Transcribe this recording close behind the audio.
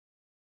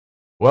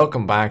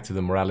Welcome back to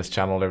the Morales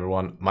channel,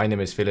 everyone. My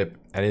name is Filip,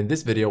 and in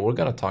this video we're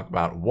going to talk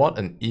about what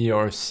an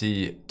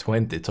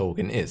ERC20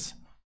 token is.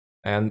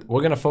 And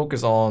we're going to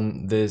focus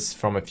on this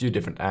from a few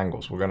different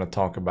angles. We're going to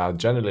talk about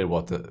generally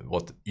what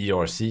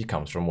ERC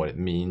comes from, what it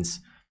means,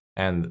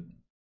 and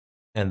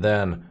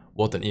then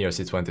what an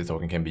ERC20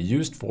 token can be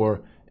used for,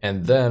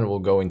 and then we'll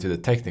go into the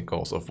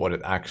technicals of what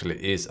it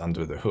actually is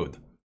under the hood.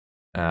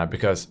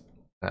 Because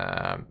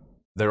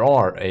there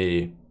are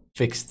a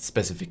fixed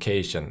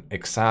specification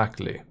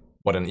exactly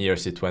what an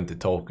ERC20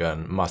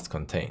 token must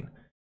contain,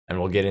 and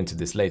we'll get into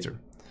this later.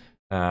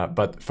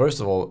 But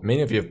first of all,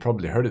 many of you have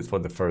probably heard it for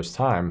the first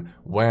time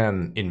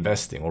when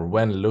investing or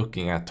when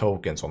looking at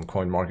tokens on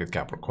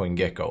CoinMarketCap or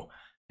CoinGecko,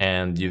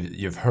 and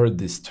you've heard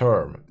this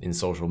term in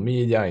social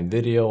media, in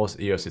videos,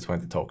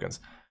 ERC20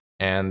 tokens.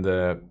 And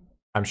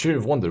I'm sure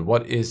you've wondered,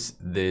 what is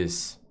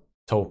this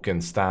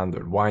token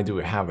standard? Why do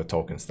we have a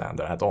token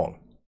standard at all?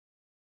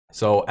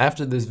 So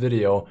after this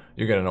video,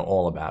 you're gonna know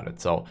all about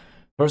it. So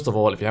first of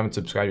all, if you haven't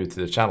subscribed to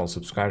the channel,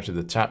 subscribe to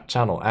the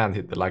channel and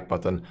hit the like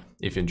button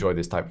if you enjoy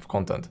this type of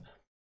content.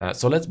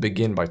 So let's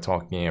begin by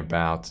talking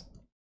about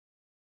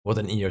what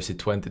an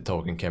ERC20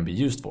 token can be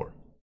used for.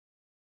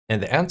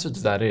 And the answer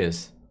to that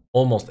is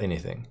almost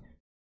anything.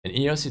 An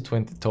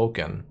ERC20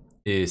 token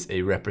is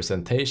a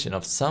representation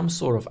of some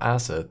sort of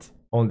asset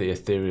on the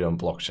Ethereum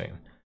blockchain.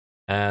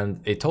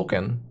 And a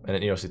token, an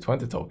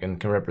ERC20 token,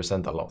 can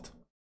represent a lot.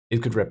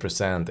 It could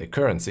represent a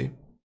currency,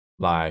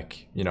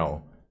 like,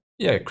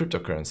 a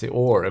cryptocurrency,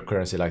 or a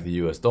currency like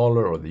the US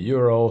dollar or the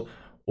euro,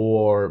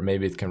 or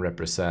maybe it can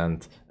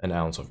represent an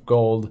ounce of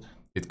gold.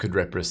 It could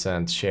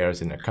represent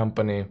shares in a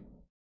company.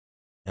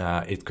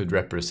 It could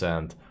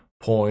represent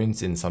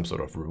points in some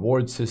sort of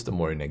reward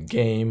system or in a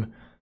game.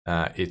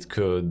 It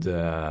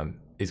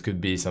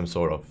could be some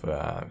sort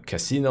of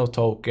casino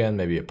token,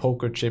 maybe a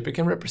poker chip. It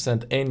can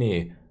represent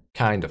any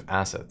kind of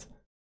asset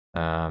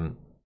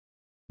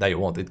that you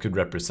want. It could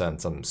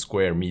represent some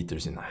square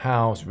meters in a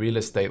house, real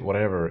estate,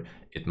 whatever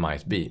it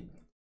might be.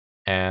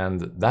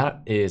 And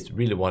that is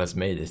really what has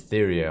made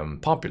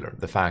Ethereum popular,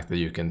 the fact that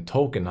you can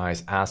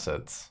tokenize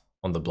assets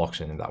on the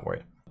blockchain in that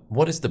way.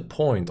 What is the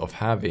point of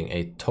having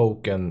a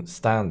token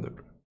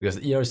standard? Because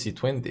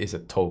ERC20 is a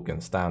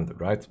token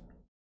standard, right?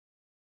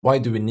 Why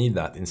do we need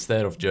that?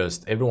 Instead of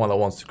just everyone that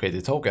wants to create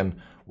a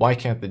token, why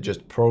can't they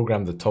just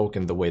program the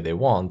token the way they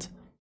want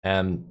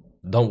and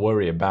don't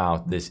worry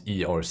about this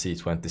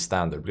ERC20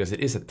 standard? Because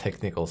it is a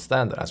technical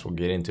standard, as we'll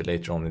get into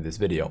later on in this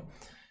video.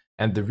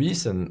 And the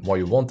reason why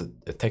you want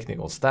a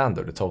technical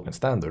standard, a token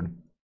standard,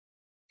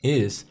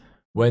 is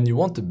when you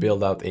want to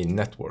build out a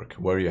network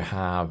where you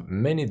have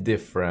many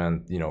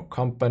different,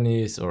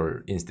 companies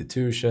or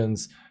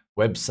institutions,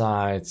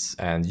 websites,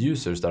 and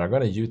users that are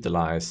going to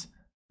utilize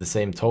the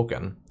same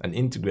token and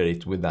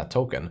integrate with that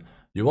token.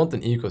 You want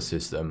an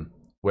ecosystem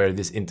where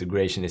this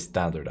integration is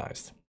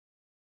standardized.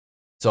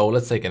 So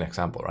let's take an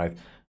example, right?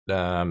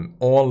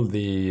 All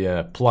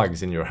the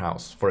plugs in your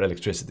house for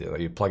electricity that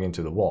you plug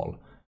into the wall,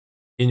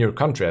 in your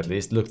country at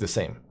least, look the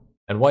same.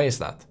 And why is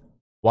that?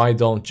 Why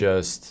don't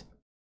just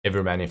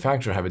every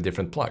manufacturer have a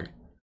different plug?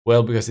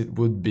 Well, because it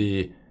would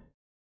be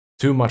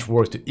too much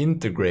work to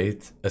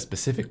integrate a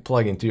specific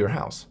plug into your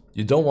house.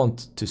 You don't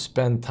want to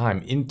spend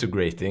time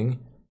integrating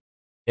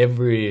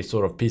every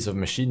sort of piece of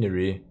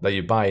machinery that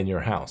you buy in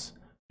your house.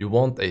 You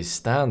want a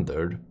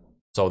standard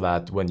so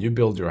that when you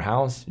build your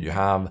house, you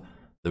have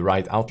the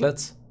right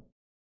outlets,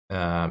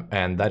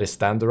 and that is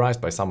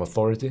standardized by some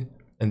authority.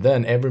 And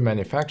then every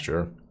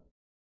manufacturer,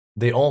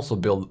 they also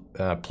build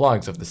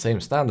plugs of the same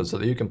standard so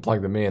that you can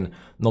plug them in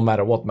no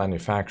matter what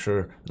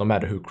manufacturer, no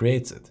matter who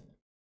creates it.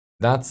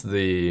 That's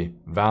the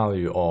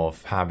value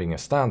of having a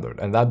standard,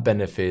 and that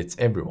benefits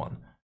everyone.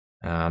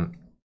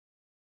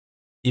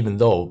 Even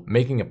though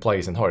making a plug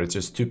isn't hard, it's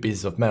just two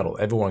pieces of metal.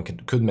 Everyone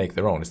could make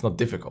their own. It's not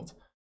difficult.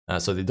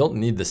 So they don't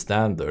need the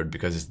standard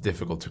because it's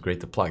difficult to create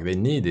the plug. They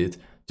need it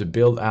to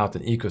build out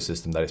an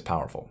ecosystem that is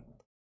powerful.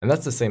 And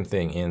that's the same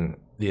thing in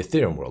the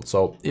Ethereum world.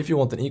 So if you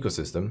want an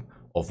ecosystem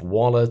of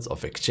wallets,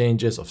 of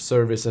exchanges, of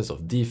services,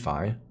 of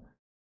DeFi,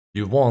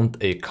 you want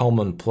a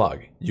common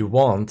plug. You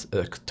want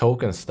a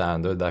token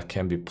standard that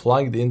can be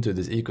plugged into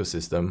this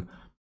ecosystem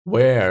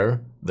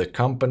where the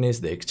companies,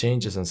 the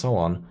exchanges, and so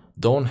on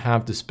don't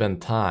have to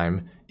spend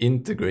time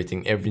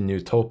integrating every new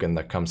token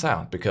that comes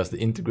out, because the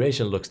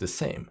integration looks the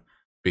same,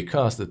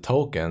 because the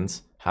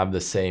tokens have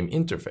the same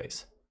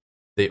interface.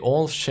 They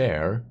all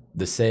share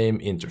the same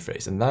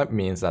interface, and that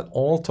means that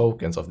all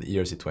tokens of the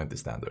ERC20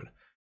 standard,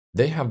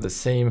 they have the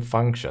same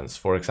functions.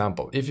 For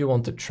example, if you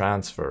want to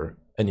transfer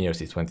an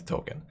ERC20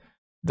 token,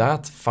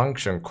 that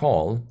function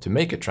call to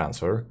make a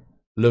transfer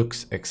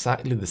looks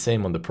exactly the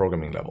same on the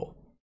programming level.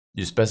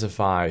 You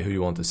specify who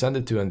you want to send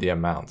it to and the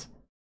amount,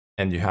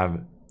 and you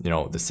have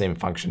the same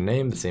function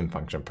name, the same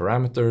function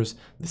parameters,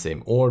 the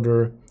same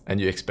order,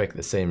 and you expect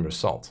the same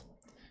result.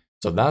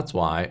 So that's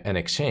why an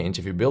exchange,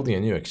 if you're building a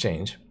new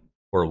exchange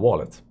or a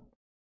wallet,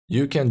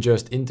 you can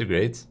just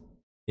integrate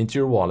into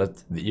your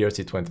wallet the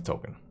ERC20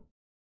 token.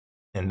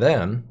 And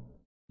then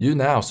you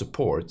now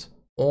support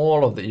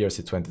all of the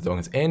ERC20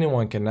 tokens.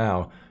 Anyone can now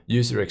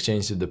use your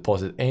exchange to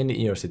deposit any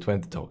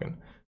ERC20 token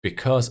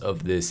because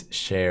of this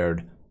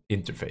shared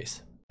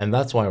interface. And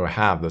that's why we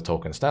have the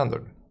token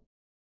standard.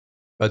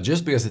 But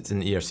just because it's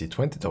an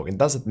ERC20 token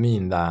doesn't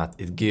mean that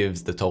it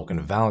gives the token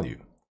value,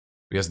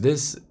 because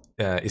this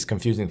is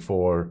confusing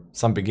for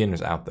some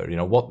beginners out there. You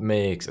know, what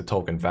makes a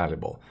token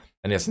valuable?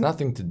 And it has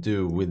nothing to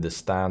do with the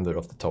standard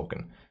of the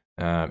token.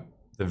 The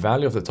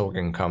value of the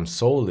token comes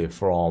solely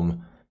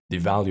from the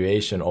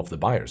valuation of the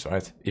buyers,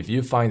 right? If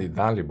you find it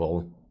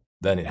valuable,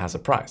 then it has a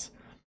price.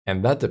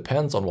 And that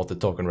depends on what the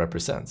token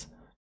represents.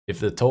 If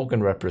the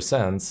token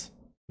represents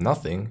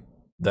nothing,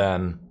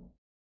 then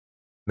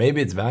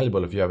maybe it's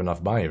valuable if you have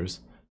enough buyers,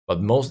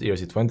 but most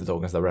ERC20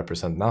 tokens that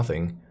represent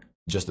nothing,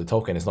 just the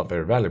token, is not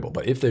very valuable.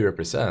 But if they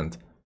represent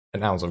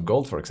an ounce of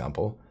gold, for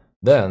example,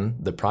 then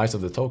the price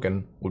of the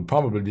token would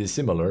probably be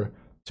similar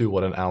to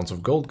what an ounce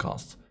of gold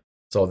costs.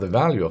 So the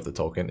value of the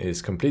token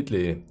is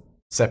completely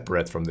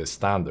separate from this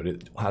standard.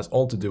 It has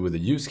all to do with the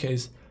use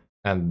case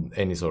and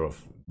any sort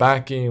of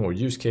backing or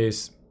use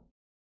case,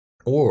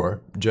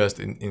 or just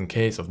in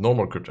case of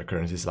normal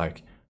cryptocurrencies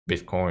like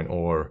Bitcoin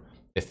or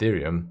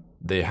Ethereum,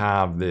 they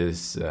have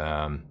this,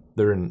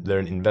 they're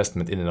an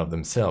investment in and of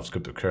themselves,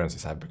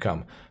 cryptocurrencies have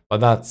become.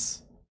 But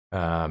that's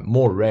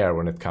more rare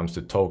when it comes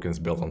to tokens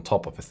built on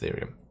top of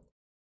Ethereum.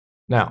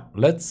 Now,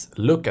 let's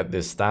look at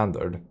this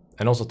standard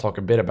and also talk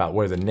a bit about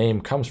where the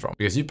name comes from,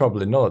 because you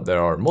probably know that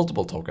there are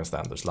multiple token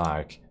standards.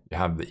 Like you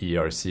have the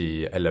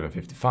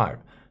ERC1155,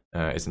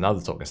 it's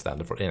another token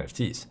standard for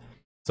NFTs.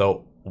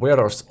 So where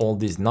does all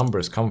these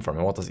numbers come from,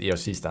 and what does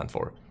ERC stand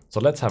for?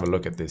 So let's have a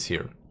look at this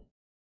here.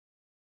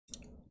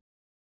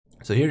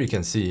 So here you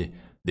can see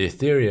the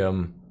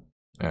Ethereum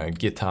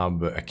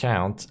GitHub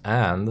account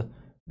and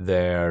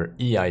their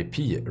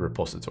EIP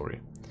repository.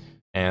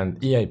 And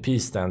EIP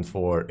stands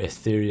for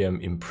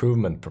Ethereum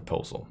Improvement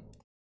Proposal.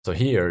 So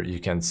here you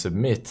can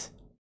submit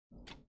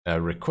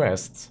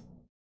requests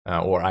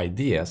or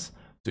ideas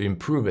to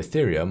improve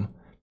Ethereum,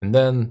 and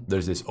then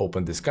there's this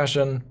open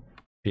discussion.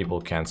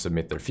 People can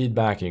submit their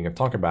feedback, you can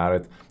talk about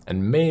it,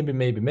 and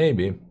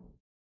maybe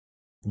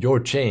your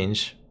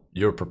change,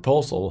 your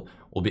proposal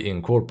will be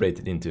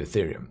incorporated into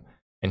Ethereum.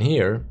 And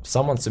here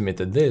someone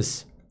submitted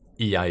this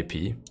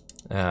EIP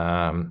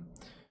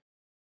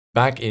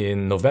back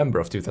in November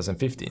of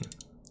 2015,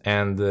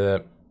 and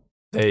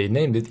they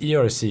named it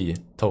ERC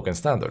token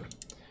standard.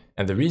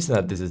 And the reason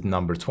that this is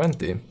number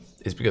 20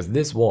 is because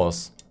this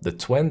was the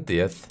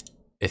 20th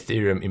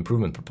Ethereum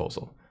improvement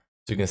proposal.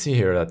 So you can see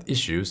here that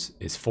issues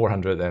is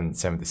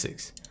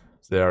 476.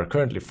 So there are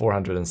currently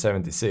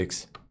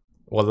 476.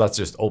 Well, that's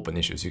just open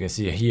issues. You can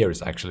see here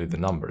is actually the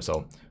number.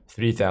 So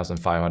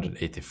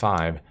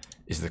 3,585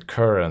 is the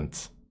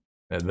current,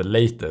 the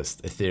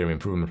latest Ethereum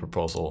improvement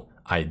proposal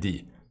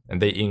ID.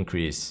 And they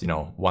increase, you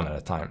know, one at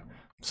a time.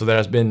 So there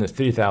has been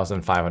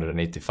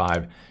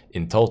 3,585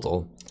 in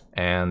total,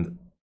 and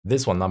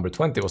this one, number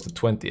 20, was the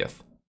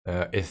 20th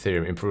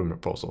Ethereum improvement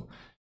proposal.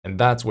 And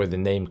that's where the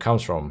name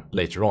comes from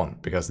later on,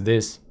 because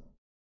this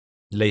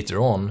later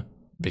on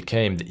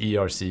became the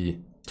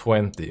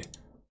ERC20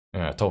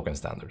 token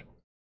standard.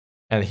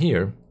 And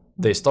here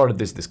they started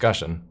this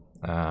discussion.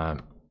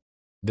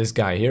 This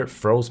guy here,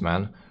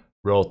 Frozeman,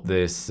 wrote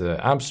this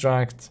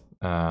abstract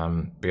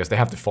because they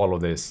have to follow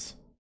this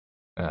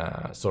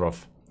sort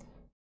of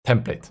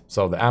template.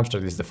 So the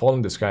abstract is the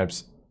following: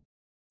 describes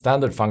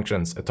standard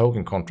functions a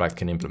token contract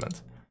can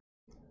implement.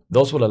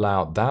 Those will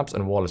allow dApps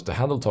and wallets to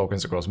handle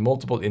tokens across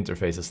multiple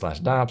interfaces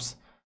 / dApps.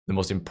 The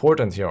most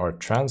important here are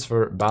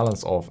transfer,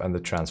 balance off, and the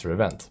transfer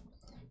event.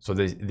 So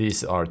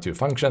these are two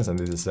functions, and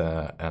this is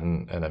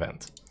an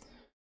event.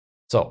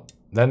 So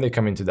then they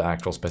come into the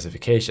actual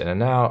specification, and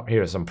now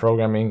here's some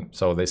programming.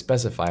 So they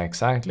specify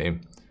exactly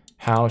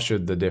how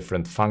should the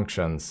different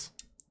functions,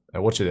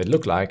 what should they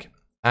look like,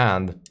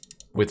 and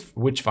with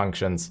which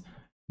functions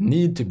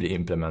need to be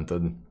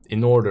implemented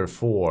in order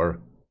for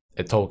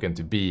a token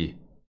to be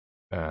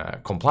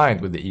compliant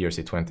with the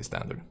ERC20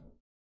 standard.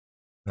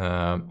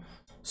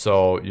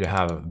 So you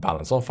have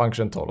balance off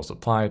function, total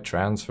supply,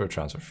 transfer,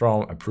 transfer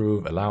from,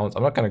 approve, allowance.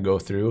 I'm not going to go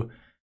through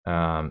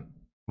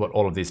what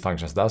all of these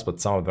functions does, but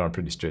some of them are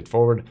pretty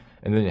straightforward.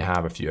 And then you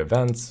have a few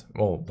events,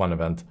 well, one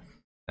event,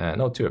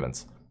 no, two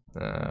events.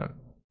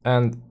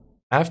 And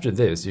after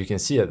this, you can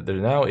see that there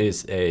now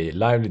is a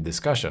lively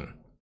discussion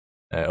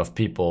of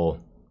people.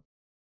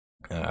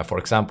 For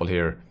example,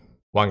 here,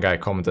 one guy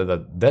commented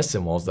that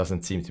decimals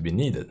doesn't seem to be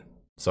needed.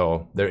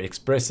 So they're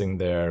expressing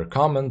their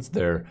comments,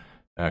 their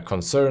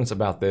concerns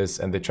about this,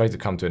 and they try to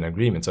come to an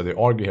agreement. So they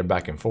argue here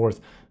back and forth,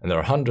 and there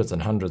are hundreds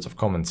and hundreds of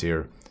comments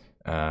here.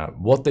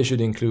 What they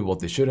should include, what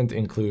they shouldn't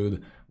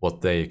include,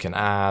 what they can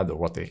add or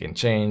what they can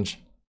change.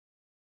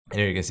 And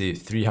here you can see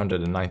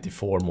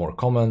 394 more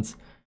comments.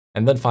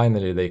 And then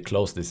finally they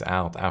close this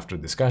out after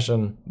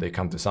discussion. They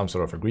come to some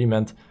sort of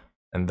agreement.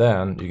 And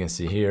then you can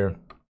see here,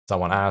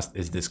 someone asked,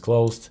 is this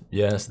closed?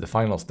 Yes, the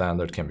final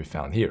standard can be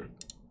found here.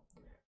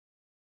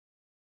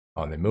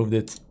 Oh, they moved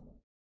it.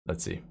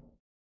 Let's see.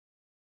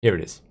 Here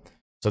it is.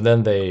 So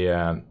then they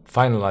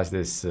finalized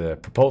this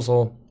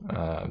proposal,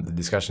 the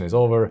discussion is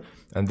over,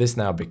 and this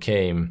now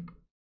became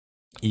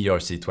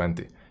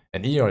ERC20.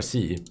 And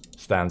ERC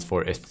stands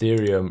for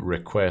Ethereum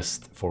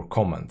Request for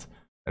Comment.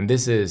 And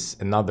this is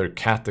another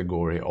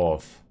category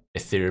of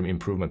Ethereum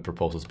improvement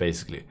proposals,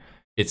 basically.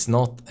 It's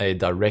not a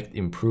direct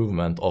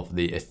improvement of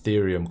the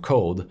Ethereum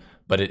code,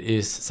 but it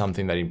is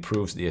something that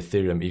improves the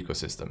Ethereum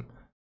ecosystem.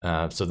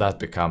 So that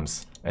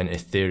becomes an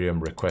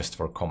Ethereum request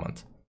for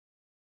comment.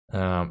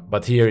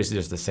 But here is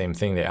just the same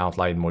thing. They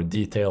outline more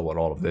detail what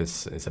all of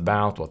this is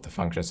about, what the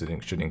functions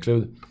should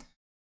include.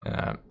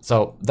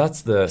 So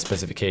that's the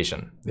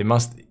specification. They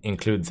must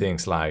include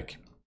things like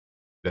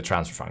the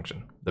transfer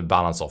function, the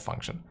balance of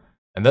function.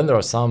 And then there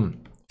are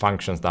some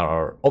functions that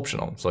are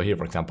optional. So here,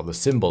 for example, the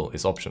symbol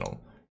is optional.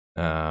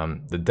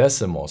 The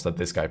decimals that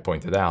this guy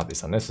pointed out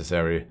is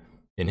unnecessary.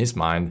 In his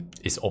mind,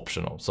 is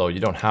optional. So you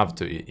don't have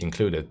to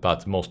include it,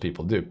 but most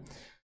people do.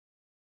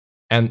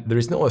 And there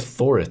is no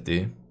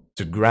authority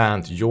to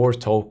grant your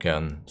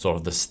token sort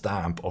of the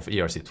stamp of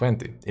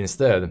ERC20.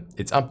 Instead,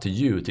 it's up to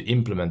you to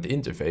implement the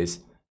interface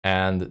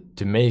and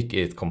to make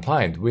it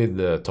compliant with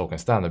the token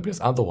standard, because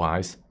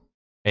otherwise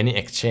any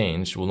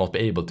exchange will not be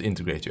able to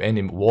integrate you.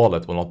 Any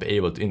wallet will not be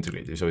able to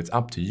integrate you. So it's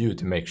up to you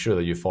to make sure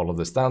that you follow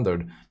the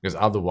standard, because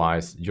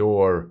otherwise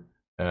your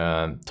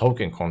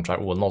token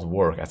contract will not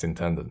work as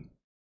intended.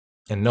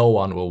 And no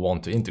one will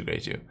want to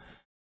integrate you.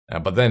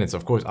 But then it's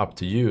of course up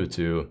to you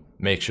to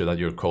make sure that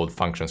your code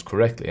functions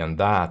correctly, and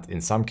that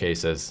in some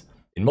cases,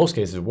 in most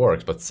cases it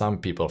works, but some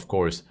people, of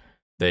course,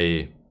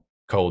 they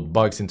code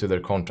bugs into their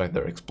contract,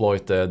 they're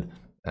exploited,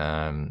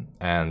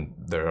 and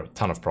there are a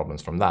ton of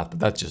problems from that, but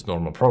that's just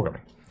normal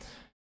programming.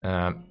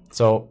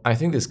 So I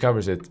think this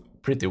covers it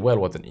pretty well,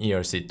 what an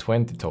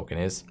ERC20 token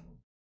is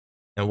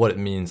and what it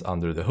means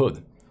under the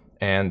hood.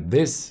 And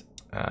this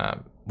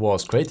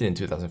was created in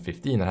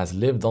 2015 and has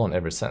lived on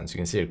ever since. You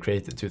can see it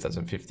created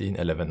 2015,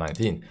 11,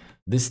 19.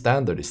 This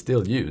standard is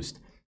still used,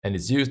 and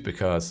it's used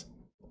because,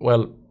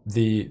 well,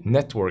 the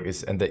network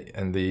is and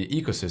the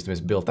ecosystem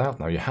is built out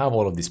now. You have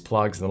all of these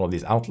plugs and all of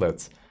these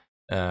outlets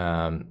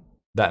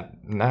that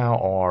now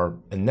are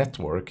a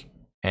network,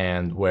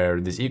 and where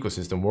this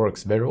ecosystem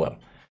works very well.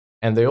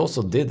 And they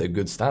also did a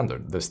good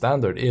standard. The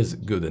standard is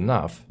good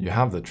enough. You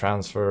have the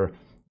transfer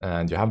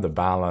and you have the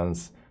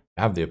balance,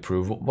 you have the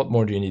approval. What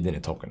more do you need in a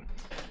token?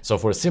 So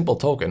for a simple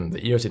token,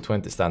 the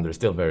ERC20 standard is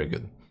still very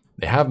good.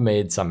 They have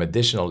made some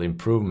additional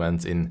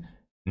improvements in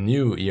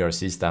new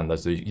ERC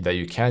standards that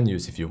you can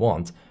use if you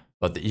want,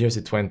 but the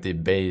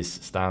ERC20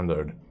 base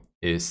standard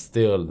is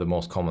still the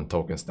most common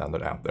token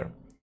standard out there.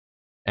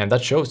 And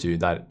that shows you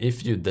that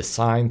if you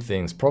design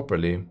things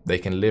properly, they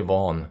can live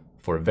on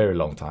for a very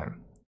long time.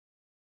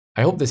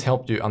 I hope this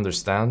helped you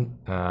understand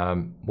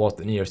what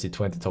an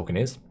ERC20 token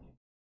is.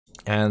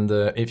 And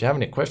if you have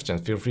any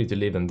questions, feel free to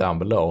leave them down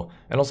below.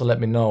 And also let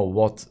me know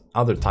what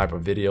other type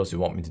of videos you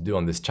want me to do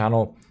on this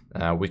channel.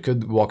 We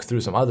could walk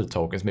through some other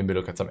tokens, maybe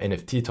look at some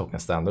NFT token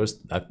standards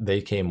that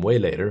they came way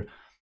later.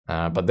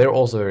 But they're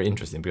also very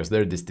interesting because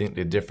they're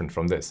distinctly different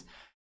from this.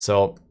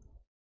 So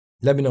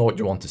let me know what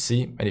you want to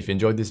see. And if you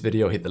enjoyed this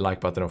video, hit the like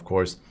button, of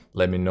course.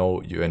 Let me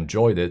know you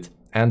enjoyed it,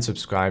 and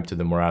subscribe to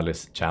the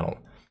Moralis channel.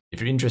 If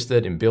you're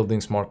interested in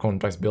building smart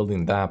contracts,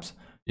 building dApps,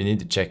 you need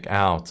to check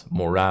out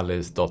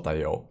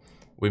moralis.io.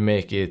 We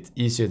make it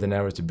easier than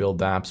ever to build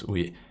dApps.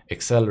 We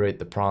accelerate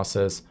the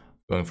process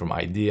going from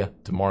idea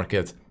to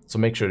market. So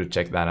make sure to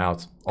check that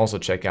out. Also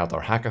check out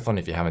our hackathon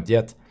if you haven't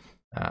yet.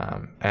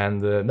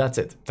 And that's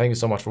it. Thank you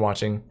so much for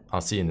watching.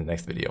 I'll see you in the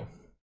next video.